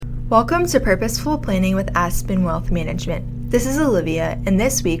Welcome to Purposeful Planning with Aspen Wealth Management. This is Olivia, and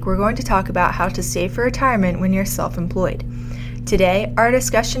this week we're going to talk about how to save for retirement when you're self-employed. Today, our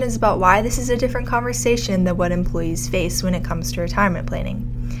discussion is about why this is a different conversation than what employees face when it comes to retirement planning.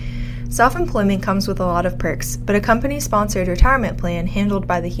 Self-employment comes with a lot of perks, but a company-sponsored retirement plan handled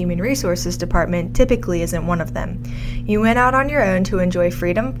by the Human Resources Department typically isn't one of them. You went out on your own to enjoy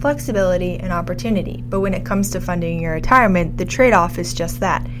freedom, flexibility, and opportunity, but when it comes to funding your retirement, the trade-off is just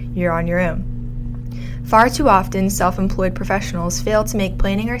that. You're on your own. Far too often, self-employed professionals fail to make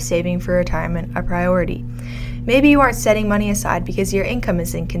planning or saving for retirement a priority. Maybe you aren't setting money aside because your income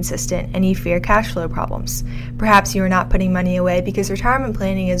is inconsistent and you fear cash flow problems. Perhaps you are not putting money away because retirement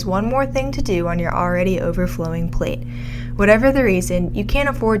planning is one more thing to do on your already overflowing plate. Whatever the reason, you can't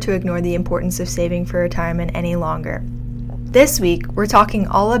afford to ignore the importance of saving for retirement any longer. This week, we're talking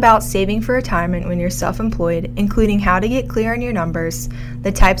all about saving for retirement when you're self-employed, including how to get clear on your numbers,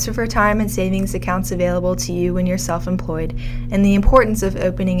 the types of retirement savings accounts available to you when you're self-employed, and the importance of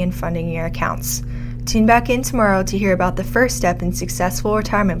opening and funding your accounts. Tune back in tomorrow to hear about the first step in successful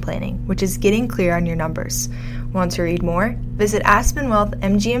retirement planning, which is getting clear on your numbers. Want to read more? Visit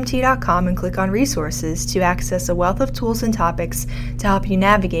aspenwealthmgmt.com and click on resources to access a wealth of tools and topics to help you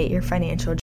navigate your financial journey.